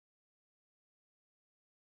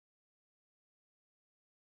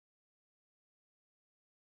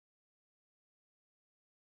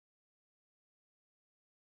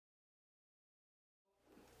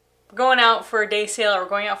we're going out for a day sail, or we're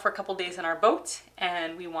going out for a couple days on our boat,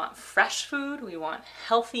 and we want fresh food, we want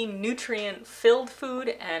healthy, nutrient-filled food,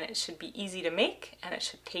 and it should be easy to make, and it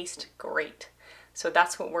should taste great. So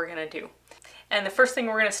that's what we're gonna do. And the first thing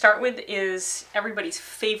we're gonna start with is everybody's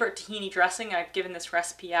favorite tahini dressing. I've given this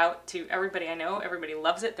recipe out to everybody I know. Everybody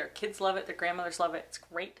loves it, their kids love it, their grandmothers love it, it's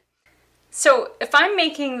great. So if I'm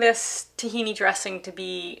making this tahini dressing to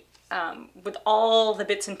be with all the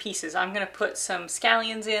bits and pieces, I'm going to put some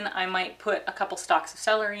scallions in, I might put a couple stalks of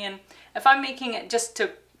celery in. If I'm making it just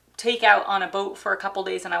to take out on a boat for a couple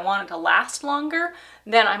days and I want it to last longer,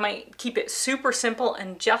 then I might keep it super simple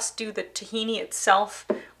and just do the tahini itself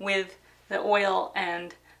with the oil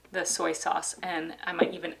and the soy sauce, and I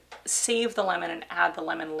might even save the lemon and add the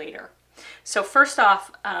lemon later. So first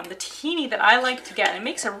off, the tahini that I like to get, and it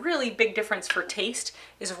makes a really big difference for taste,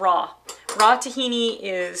 is raw. Raw tahini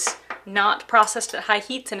is not processed at high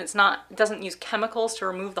heats, and it doesn't use chemicals to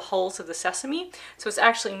remove the hulls of the sesame. So it's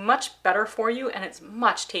actually much better for you, and it's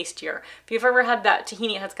much tastier. If you've ever had that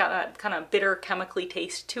tahini, it has got that kind of bitter, chemically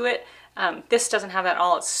taste to it. This doesn't have that at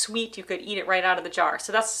all. It's sweet. You could eat it right out of the jar.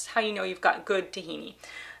 So that's how you know you've got good tahini.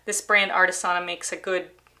 This brand Artisana makes a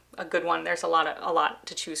good one. There's a lot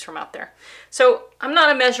to choose from out there. So I'm not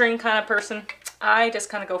a measuring kind of person. I just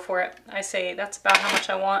kind of go for it. I say that's about how much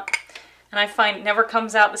I want. And I find it never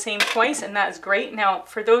comes out the same twice, and that is great. Now,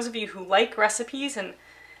 for those of you who like recipes, and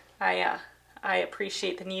I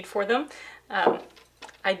appreciate the need for them,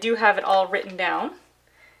 I do have it all written down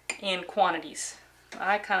in quantities.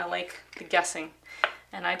 I kind of like the guessing,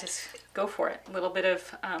 and I just go for it. A little bit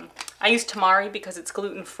of, I use tamari because it's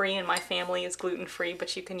gluten-free, and my family is gluten-free,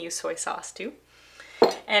 but you can use soy sauce too.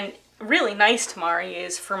 And really nice tamari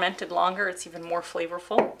is fermented longer. It's even more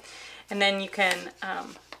flavorful. And then you can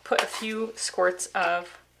put a few squirts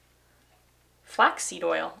of flaxseed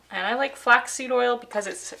oil. And I like flaxseed oil because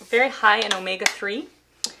it's very high in omega-3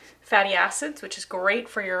 fatty acids, which is great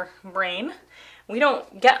for your brain. We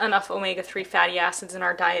don't get enough omega-3 fatty acids in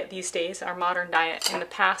our diet these days, our modern diet. In the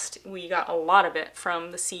past, we got a lot of it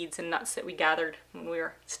from the seeds and nuts that we gathered when we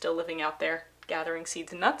were still living out there gathering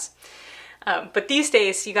seeds and nuts. But these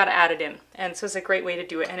days, you got to add it in. And so it's a great way to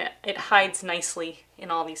do it. And it hides nicely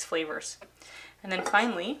in all these flavors. And then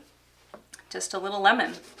finally, just a little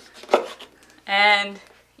lemon. And,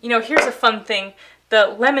 you know, here's a fun thing. The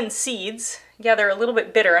lemon seeds, yeah, they're a little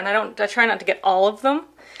bit bitter, and I try not to get all of them,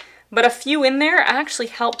 but a few in there actually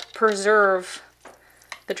help preserve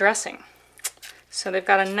the dressing. So they've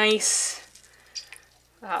got a nice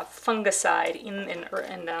fungicide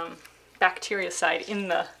and bactericide in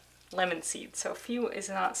the lemon seeds. So a few is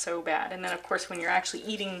not so bad. And then, of course, when you're actually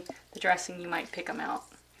eating the dressing, you might pick them out.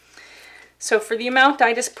 So for the amount,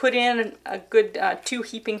 I just put in a good 2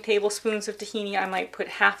 heaping tablespoons of tahini. I might put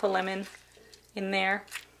half a lemon in there.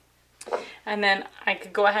 And then I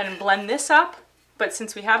could go ahead and blend this up. But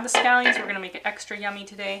since we have the scallions, we're going to make it extra yummy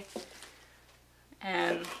today.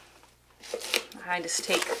 And I just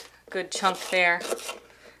take a good chunk there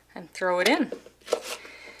and throw it in.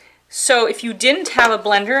 So if you didn't have a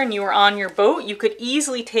blender and you were on your boat, you could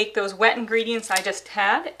easily take those wet ingredients I just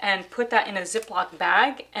had and put that in a Ziploc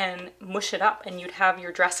bag and mush it up, and you'd have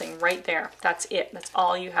your dressing right there. That's it. That's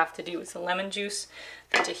all you have to do is the lemon juice,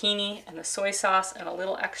 the tahini, and the soy sauce, and a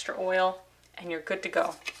little extra oil, and you're good to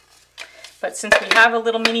go. But since we have a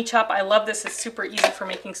little mini chop, I love this. It's super easy for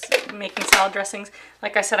making salad dressings.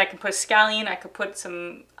 Like I said, I can put a scallion, I could put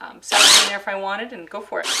some celery in there if I wanted, and go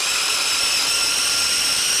for it.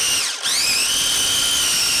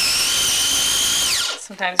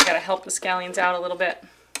 Sometimes you gotta help the scallions out a little bit,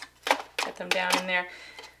 get them down in there.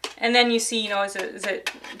 And then you see, you know,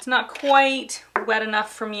 it's not quite wet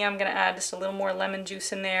enough for me. I'm gonna add just a little more lemon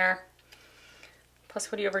juice in there.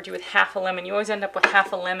 Plus, what do you ever do with half a lemon? You always end up with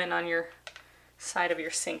half a lemon on your side of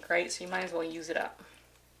your sink, right? So you might as well use it up.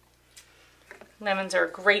 Lemons are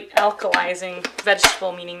a great alkalizing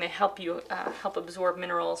vegetable, meaning they help you help absorb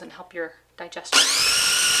minerals and help your digestion.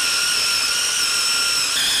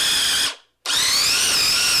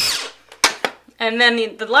 And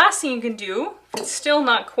then the last thing you can do, it's still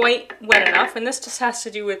not quite wet enough, and this just has to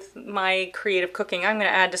do with my creative cooking. I'm going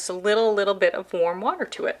to add just a little bit of warm water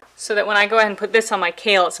to it, so that when I go ahead and put this on my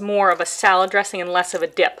kale, it's more of a salad dressing and less of a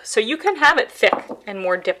dip. So you can have it thick and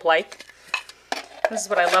more dip-like. This is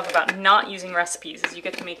what I love about not using recipes, is you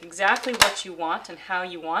get to make exactly what you want and how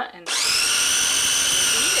you want, and eat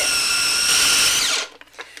it.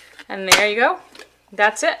 And there you go.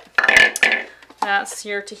 That's it. That's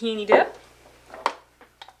your tahini dip.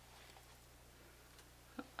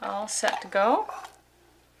 All set to go.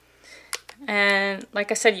 And like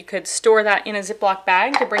I said, you could store that in a Ziploc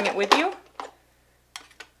bag to bring it with you.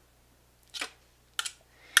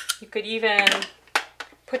 You could even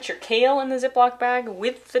put your kale in the Ziploc bag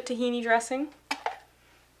with the tahini dressing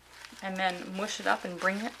and then mush it up and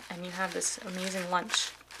bring it, and you have this amazing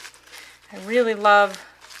lunch. I really love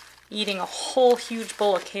eating a whole huge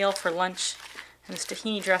bowl of kale for lunch, and this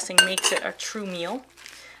tahini dressing makes it a true meal.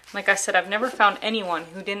 Like I said, I've never found anyone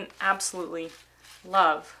who didn't absolutely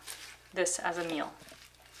love this as a meal,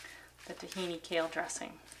 the tahini kale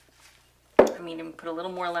dressing. I mean, you can put a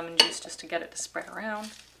little more lemon juice just to get it to spread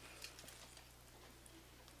around.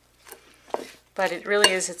 But it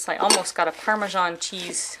really is, it's like almost got a Parmesan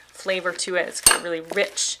cheese flavor to it. It's got a really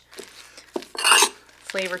rich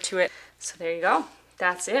flavor to it. So there you go.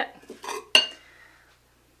 That's it.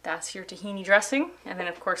 That's your tahini dressing. And then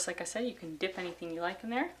of course, like I said, you can dip anything you like in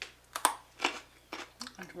there.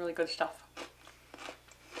 It's really good stuff.